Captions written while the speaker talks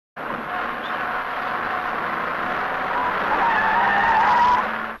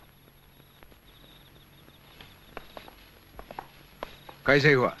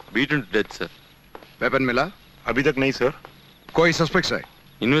कैसे हुआ? beaten to death sir. Weapon मिला? अभी तक नहीं सर. कोई सस्पेक्ट्स है?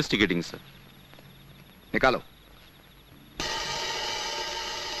 investigating sir. निकालो.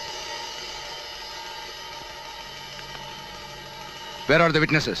 Where are the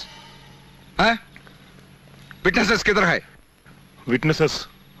witnesses? हैं? Witnesses किधर है? Witnesses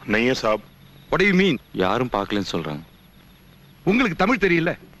नहीं है साहब. What do you mean? யாரும் பார்க்கலன்னு சொல்றாங்க. உங்களுக்கு தமிழ்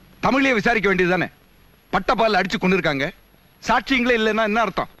தெரியல? தமிழ்லயே விசாரிக்க வேண்டியதுதானே? பட்டப்பால் அடிச்சு கொண்டிருக்காங்க. சாட்சிங்களே இல்லைன்னா என்ன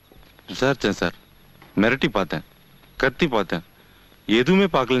அர்த்தம்? விசாரிச்சேன் சார். மிரட்டி பார்த்தேன். கத்தி பார்த்தேன். எதுவுமே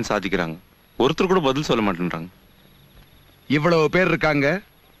பார்க்கலன்னு சாதிக்கிறாங்க. ஒருத்தர் கூட பதில் சொல்ல மாட்டேன்றாங்க. இவ்வளவு பேர் இருக்காங்க.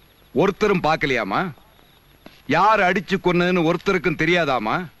 ஒருத்தரும் பார்க்கலையாமா? யார் அடிச்சு கொன்னதுன்னு ஒருத்தருக்கும்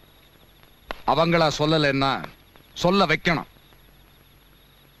தெரியாதாமா? அவங்களா சொல்லலைன்னா சொல்ல வைக்கணும்.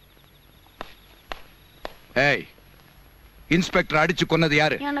 ஏய், இன்ஸ்பெக்டர் அடிச்சு கொன்னது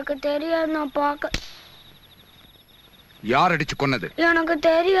யாரு? எனக்கு தெரியாது, நான் பார்க்க. யார் அடிச்சு கொன்னது? எனக்கு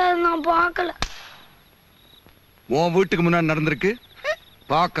தெரியாது, நான் பார்க்கல. உன் வீட்டுக்கு முன்னாடி நடந்திருக்கு,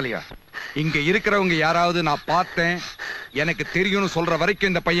 பார்க்கலையா? இங்க இருக்கிறவங்க யாராவது நான் பார்த்தேன் எனக்கு தெரியும்னு சொல்ற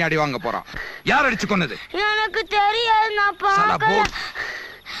வரைக்கும் இந்த பையன் அடி வாங்க போறான். யார் அடிச்சு கொன்னது? எனக்கு தெரியாது, நான் பார்க்கல.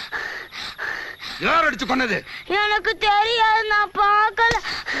 யார் அடிச்சு கொன்னது? எனக்கு தெரியாது, நான் பார்க்கல.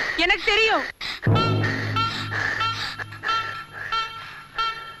 எனக்கு தெரியும்,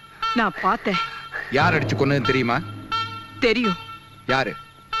 நான் பார்த்தேன். யார் அடிச்சு கொன்னது தெரியுமா? தெரியும். யாரு?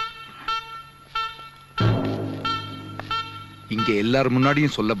 இங்க எல்லாரும்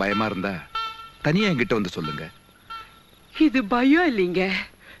முன்னாடியும் சொல்ல பயமா இருந்தா தனியா என்கிட்ட வந்து சொல்லுங்க. இது பயம் இல்லைங்க,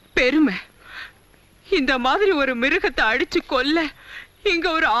 பெருமை. இந்த மாதிரி ஒரு மிருகத்தை அடிச்சு கொல்ல இங்க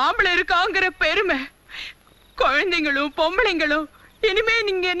ஒரு ஆம்பளை இருக்காங்கிற பெருமை. குழந்தைங்களும் பொம்பளைங்களும் இனிமே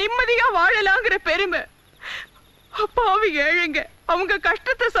நீங்க நிம்மதியா வாழலாங்கிற பெருமை. அப்பாவி ஏழுங்க அவங்க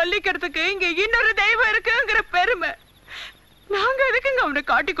கஷ்டத்தை சொல்லிக்கிறதுக்கு இங்க இன்னொரு தெய்வம் இருக்குங்கிற பெருமை. நாங்க எதுக்குங்க அவனை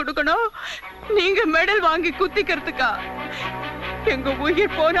காட்டி கொடுக்கணும்? நீங்க மெடல் வாங்கி குத்திக்கிறதுக்கா? எங்க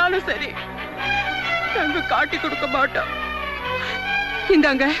உயிர் போனாலும் சரி, நாங்க காட்டி கொடுக்க மாட்டோம்.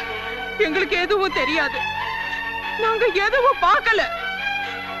 இந்தாங்க, எங்களுக்கு எதுவும் தெரியாது, நாங்க எதுவும் பார்க்கல.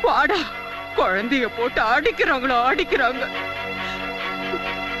 வாடா, குழந்தைய போட்டு அடிக்கிறாங்களோ அடிக்கிறாங்க.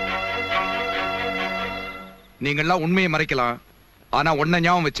 நீங்கெல்லாம் உண்மையை மறைக்கலாம், ஆனா ஒன்ன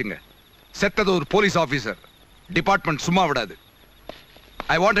ஞாபகம் வச்சுங்க, செத்தது ஒரு போலீஸ் ஆபீசர். டிபார்ட்மெண்ட் சும்மா விடாது.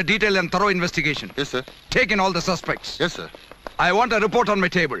 I want a detailed and thorough investigation. Yes sir. Take in all the suspects. Yes sir. I want a report on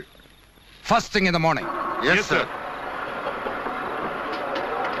my table first thing in the morning. Yes sir.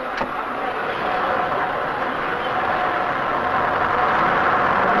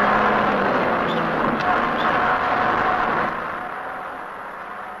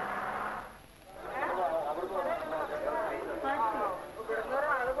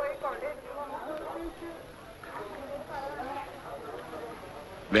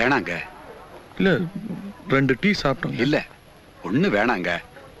 வேணாங்க. இல்ல, 2 tea சாப்பிட்டோம். இல்ல, ஒண்ணு வேணாங்க.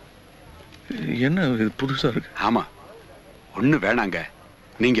 என்ன இது புதுசா இருக்கு? ஆமா, ஒண்ணு வேணாங்க.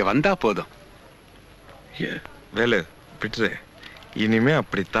 நீங்க வந்தா போதும். வேலு பிட்ரு, இனிமே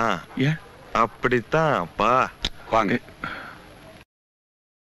அப்படித்தான். ஏன் அப்படித்தான் அப்பா? வாங்க.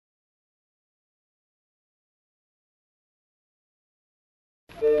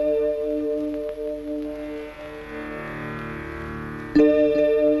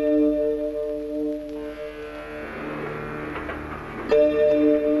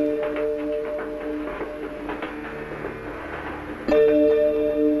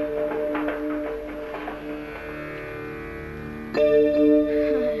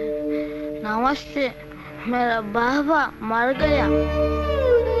 नमस्ते, मेरा बाबा मर गया.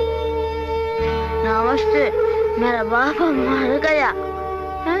 नमस्ते, मेरा बाबा मर गया.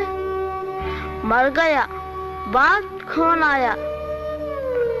 मर गया, बात कौन आया?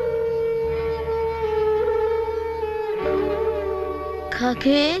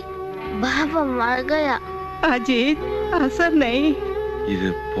 काकी, बाबा मर गया. அஜித், அசர் நை. இது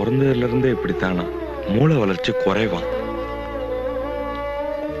பிறந்ததுல இருந்தே இப்படித்தானா? மூளை வளர்ச்சி குறைவா?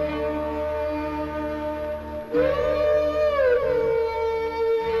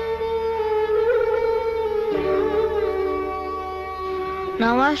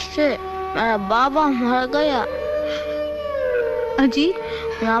 नमस्ते, मेरा बाबा मर गया. अजीत,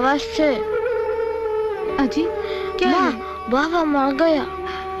 नमस्ते. अजीत, क्या है? बाबा मर गया.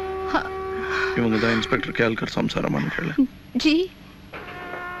 இவங்க தான் இன்ஸ்பெக்டர் கேல்கர் சம்சாரமான கேளு. जी.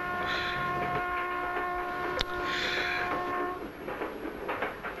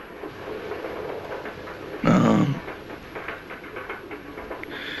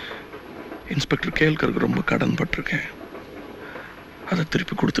 இன்ஸ்பெக்டர் கேல்கருக்கு ரொம்ப கடன் பட்டிருக்கேன். அதை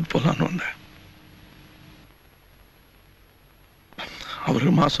திருப்பி கொடுத்துட்டு போகலான்னு வந்தேன். அவர்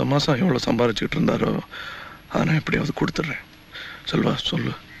மாதம் மாதம் எவ்வளோ சம்பாதிச்சுக்கிட்டு இருந்தாரோ அதை நான் எப்படியாவது கொடுத்துட்றேன். செல்வா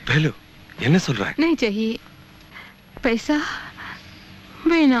சொல்லு. வேலு என்ன சொல்ற? नहीं चाहिए पैसा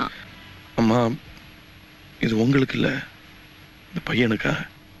வேணாம். அம்மா இது உங்களுக்கு இல்லை, இந்த பையனுக்கா.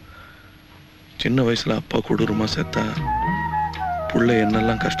 சின்ன வயசுல அப்பா கொடூரமா செத்தா புள்ள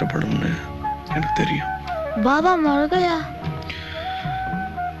என்னெல்லாம் கஷ்டப்படும்னு எனக்கு தெரியும். बाबा मर गया.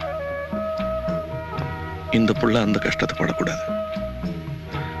 இந்த புள்ள அந்த கஷ்டத்தை படக்கூடாது.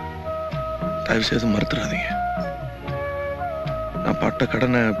 தயவு செய்து மறுத்துறாதீங்க. நான் பட்ட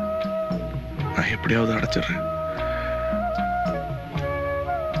கடனை நான் எப்படியாவது அடைச்சிடுறேன்.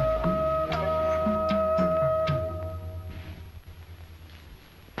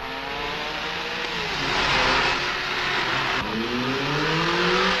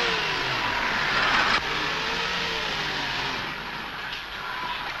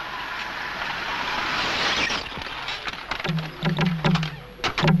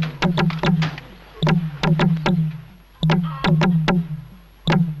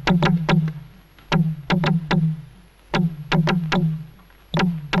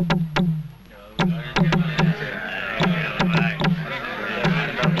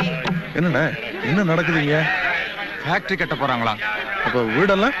 என்னண்ணே என்ன நடக்குதுங்க? ஃபேக்டரி கட்ட போறாங்களா? அப்ப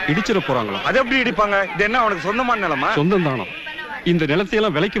வீடெல்லாம் இடிச்சிட போறாங்களா? அது எப்படி இடிப்பாங்க? இது என்ன அவனுக்கு சொந்தமான நிலமா? சொந்தம் தானோ. இந்த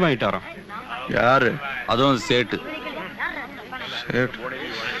நிலத்தையெல்லாம் விலைக்கு வாங்கிட்டாராம். யாரு? அதுவும் சேட்டு. சேட்டு.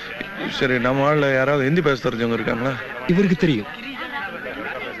 சரி, நம்ம ஆள்ல யாராவது ஹிந்தி பேச தெரிஞ்சவங்க இருக்காங்களா? இவருக்கு தெரியும்.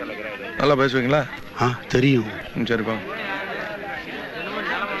 நல்லா பேசுவீங்களா? தெரியும். சரிப்பா.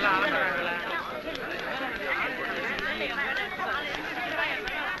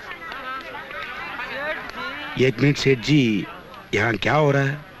 एक मिनट सेठ जी, यहाँ क्या हो रहा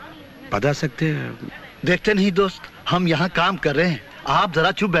है बता सकते हैं? देखते नहीं दोस्त, हम यहाँ काम कर रहे हैं, आप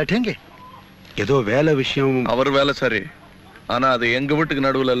जरा चुप बैठेंगे? ஏதோ வேலை விஷயம். அவர் வேலை சரி, ஆனா அது எங்க வீட்டுக்கு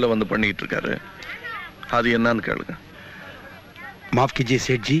நடுவுல எல்லாம் வந்து பண்ணிட்டு இருக்காரு. அது என்னன்னு கேளுங்க. माफ कीजिए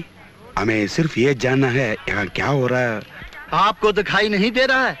सेठ जी, हमें सिर्फ ये जानना है यहाँ क्या हो रहा है. आपको दिखाई नहीं दे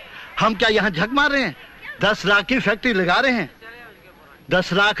रहा है? हम क्या यहाँ झक मार रहे हैं? 10 लाख की फैक्ट्री लगा रहे हैं. 10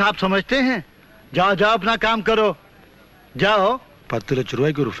 लाख आप समझते हैं? जाओ जाओ अपना काम करो, जाओ. 10 லட்சம்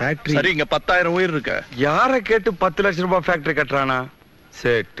ரூபாய்க்கு ஒரு ஃபேக்டரி. சரி, இங்க 10,000 உயிர் இருக்கு. யாரை கேட்டு 10 லட்சம் ரூபாய் ஃபேக்டரி கட்டுறானா?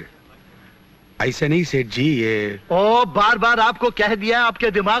 சேட். ऐसा नहीं सेठ जी, ये ओ बार बार आपको कह दिया, आपके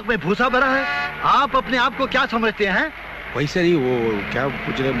दिमाग में भूसा भरा है. आप अपने आप को क्या समझते हैं? वैसा नहीं, वो क्या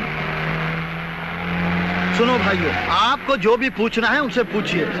पूछ रहे. सुनो भाइयों, आपको जो भी पूछना है उनसे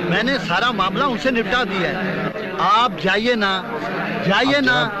पूछिए. मैंने सारा मामला उनसे निपटा दिया है. आप जाइए ना, जाइए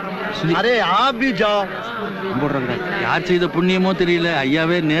ना. अरे आप भी जाओ. யார் செய்த புண்ணியமோ தெரியல,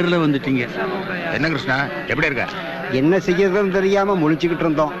 ஐயாவே நேர்ல வந்துட்டீங்க. என்ன கிருஷ்ணா, எப்படி இருக்க? என்ன செய்யறதுன்னு தெரியாம முழிச்சுக்கிட்டு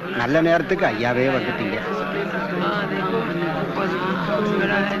இருந்தோம். நல்ல நேரத்துக்கு ஐயாவே வந்துட்டீங்க.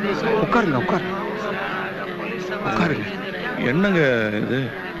 உட்காருங்க உட்காருங்க உட்காருங்க. என்னங்க இது?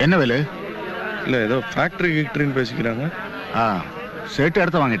 என்ன வேலை? இல்ல ஏதோ ஃபேக்டரி கிக்டரின்னு பேசிக்கிறாங்க. சேட்டு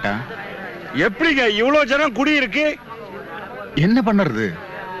இடத்த வாங்கிட்டா. எப்படிங்க இவ்வளவு ஜனம் குடி இருக்கு? என்ன பண்ணுறது?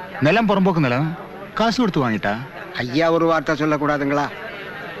 நிலம் புறம்போக்கு நிலம், காசு கொடுத்து வாங்கிட்டா. ஐயா ஒரு வார்த்தை சொல்லக்கூடாதுங்களா?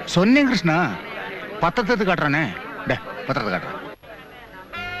 சொன்னேன் கிருஷ்ணா, பத்திரத்தை காட்டுறானே. பத்திரத்தை காட்டுறேன்.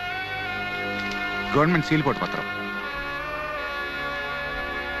 கவர்மெண்ட் சீல் போட்டு பத்திரம்.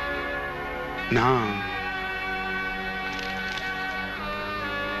 நான்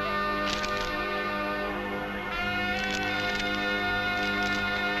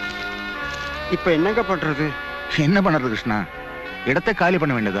இப்ப என்னங்க பண்றது? என்ன பண்றது கிருஷ்ணா? இடத்தை காலி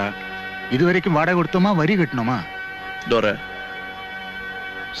பண்ண வேண்டியதா? இதுவரைக்கும் வாடகை கொடுத்தோமா, வரி கட்டணுமா? தோர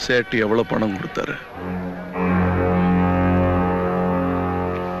சேட்டு எவ்வளவு பணம் கொடுத்தாரு?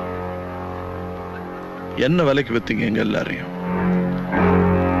 என்ன விலைக்கு வித்தீங்க எங்க எல்லாரையும்?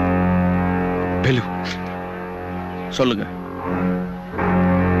 வேலு சொல்லுங்க,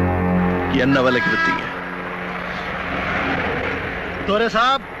 என்ன விலைக்கு வித்தீங்க? तोरे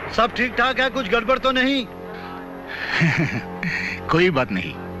साहब, सब ठीक ठाक है? कुछ गड़बड़ तो नहीं? कोई बात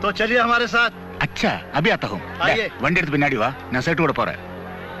नहीं. तो चलिए हमारे साथ. अच्छा, अभी आता हूँ. आइए. वंडी எடுத்து பின்னாடி வா, நான் சேட்டு கூட போறேன்.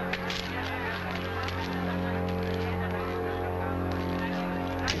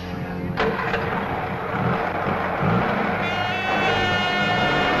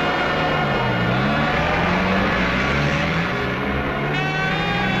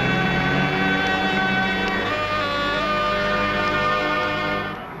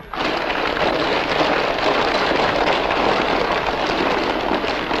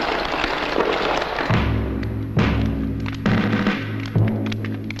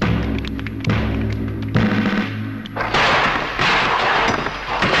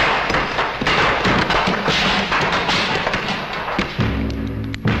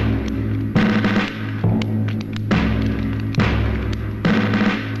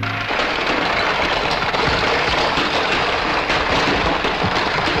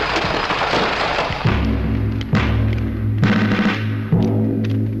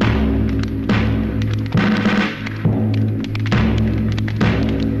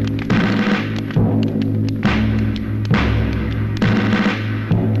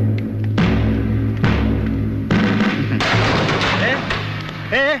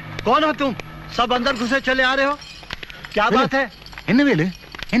 कहाँ तुम सब अंदर घुसे चले आ रहे हो क्या बात है என்ன வேலு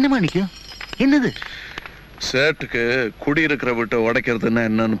என்ன மாணிக்கம் என்னது சேட்டுக்கு குடியிருக்கிற விட்டு உடைக்கிறதுன்னா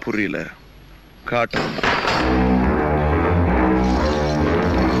என்னன்னு புரியல காட்டு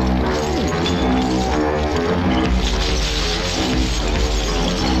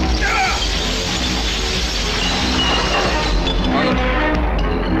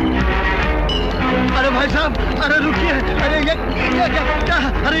अरे भाई साहब अरे रुकिए अरे ये क्या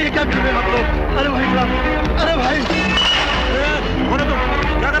अरे ये क्या कर रहे हो आप लोग अरे भाई साहब अरे भाई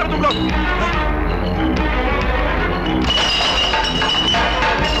क्या कर रहे हो तुम लोग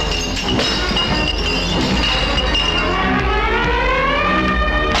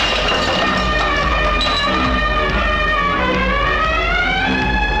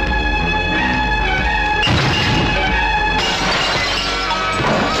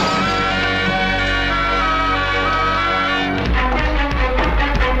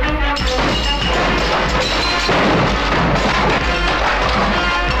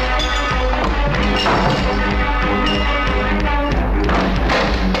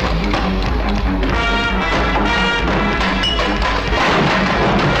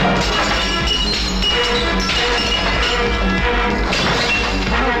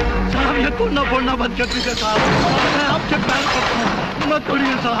फोड़ना बंद कर दीजिए साहब मैं आपसे प्यार करता हूँ मत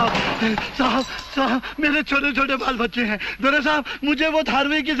तोड़िए साहब साहब साहब मेरे छोटे छोटे बाल बच्चे हैं दोरे साहब मुझे वो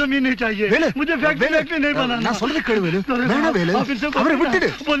धारवे की जमीन नहीं चाहिए मुझे फैक्ट्री नहीं बनाना நான் சொல்றது கேளு வேலு வேணா வேலு அவரை விட்டுடு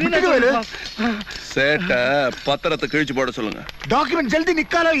வேலு சேட்ட பத்திரத்தை கிழிச்சு போட சொல்லுங்க டாக்குமெண்ட் ஜல்தி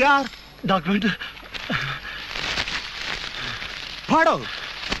நிக்காலோ यार डॉक्यूमेंट फाड़ो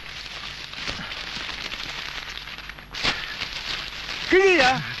किया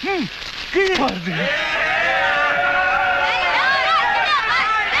फाड़ दिया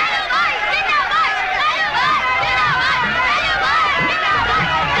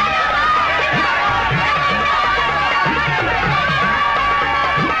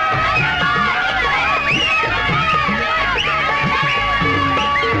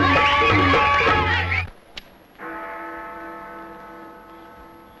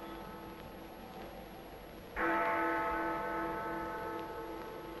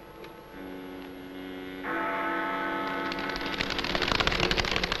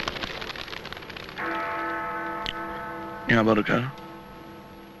ஞாபகம் இருக்கா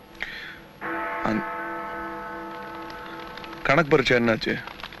கணக்கு பரீட்சை என்னாச்சு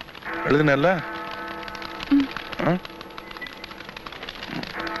எழுதுனல்ல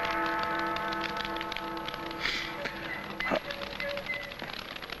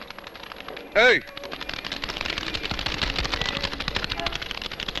ஏய்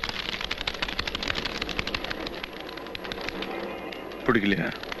பிடிக்கலையா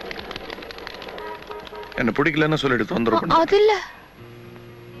என்ன பிடிக்கலன்னு சொல்லிட்டு தொந்தரவு பண்ண அது இல்ல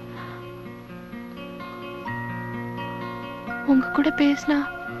உங்க கூட பேசினா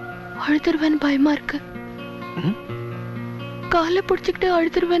அழுதுருவேன்னு பயமா இருக்கு காலை பிடிச்சுக்கிட்டு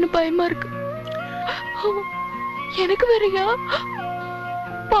அழுதுருவேன்னு பயமா இருக்கு எனக்கு வேறயா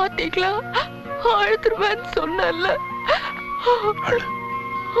பாத்தீங்களா அழுதுருவேன்னு சொன்னல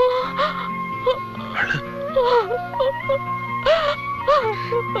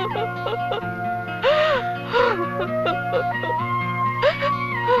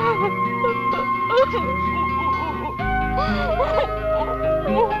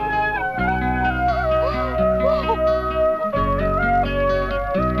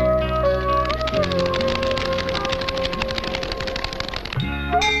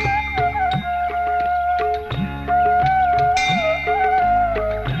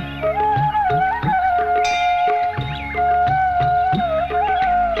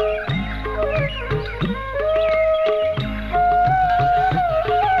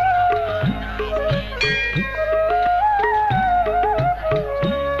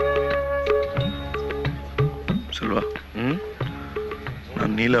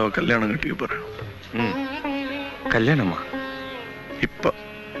நீலாவை கல்யாணம் கட்டிக்க போறேன் கல்யாணமா இப்ப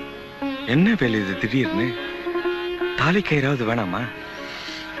என்ன வேலை இது திடீர்னு தாலி கயிறாவது வேணாமா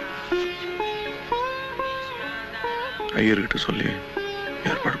ஐயர்கிட்ட சொல்லி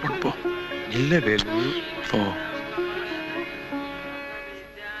ஏற்பாடு பண்ணுப்போம் இல்ல வேலு ஓ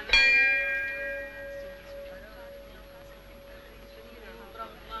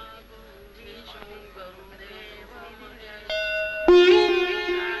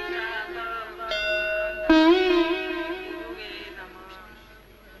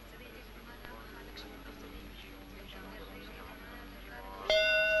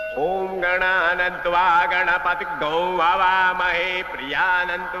गणानन्त्वा गणपतिग्नौ वावामहे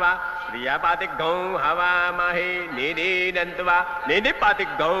प्रियानन्त्वा प्रियापातिक गौ हवा महे निधि नंतवा निधि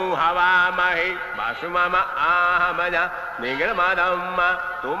पातिक गौ हवा महे वासुमामा आहमजा निगरमादम्मा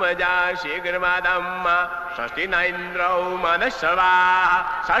तुम जा शीघ्रमादम्मा षष्ठी न इंद्रौ मनस्वा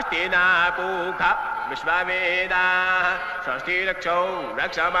षष्ठी न पूखा विश्ववेदा षष्ठी रक्षौ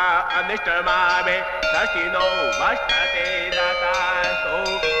रक्षमा अनिष्टमा मे षष्ठी नो वष्टते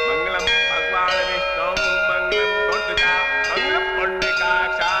दाता